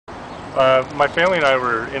My family and I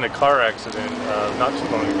were in a car accident not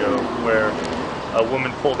too long ago where a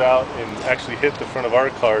woman pulled out and actually hit the front of our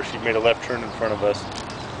car. She made a left turn in front of us,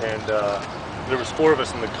 and there was four of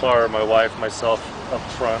us in the car, my wife, myself up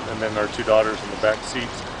front, and then our two daughters in the back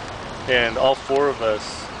seats. And all four of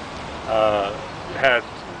us had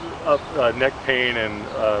neck pain and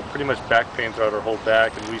pretty much back pain throughout our whole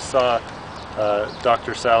back. And we saw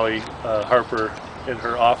Dr. Sally Harper in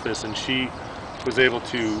her office, and she was able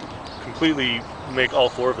to completely make all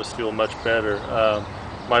four of us feel much better.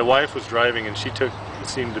 My wife was driving, and she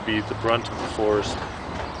seemed to be the brunt of the force,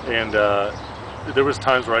 and there was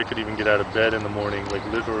times where I could even get out of bed in the morning, like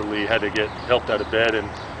literally had to get helped out of bed, and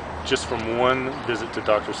just from one visit to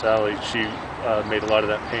Dr. Sally, she made a lot of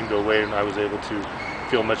that pain go away, and I was able to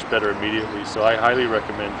feel much better immediately. So I highly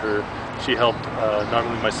recommend her. She helped not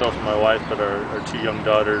only myself and my wife, but our two young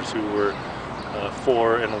daughters who were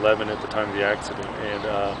 4 and 11 at the time of the accident,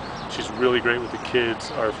 and she's really great with the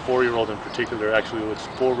kids. Our 4-year-old in particular actually looks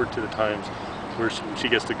forward to the times where she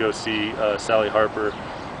gets to go see Sally Harper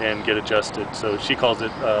and get adjusted. So she calls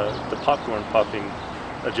it the popcorn popping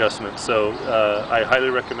adjustment. So I highly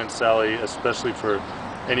recommend Sally, especially for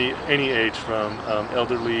any age from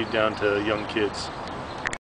elderly down to young kids.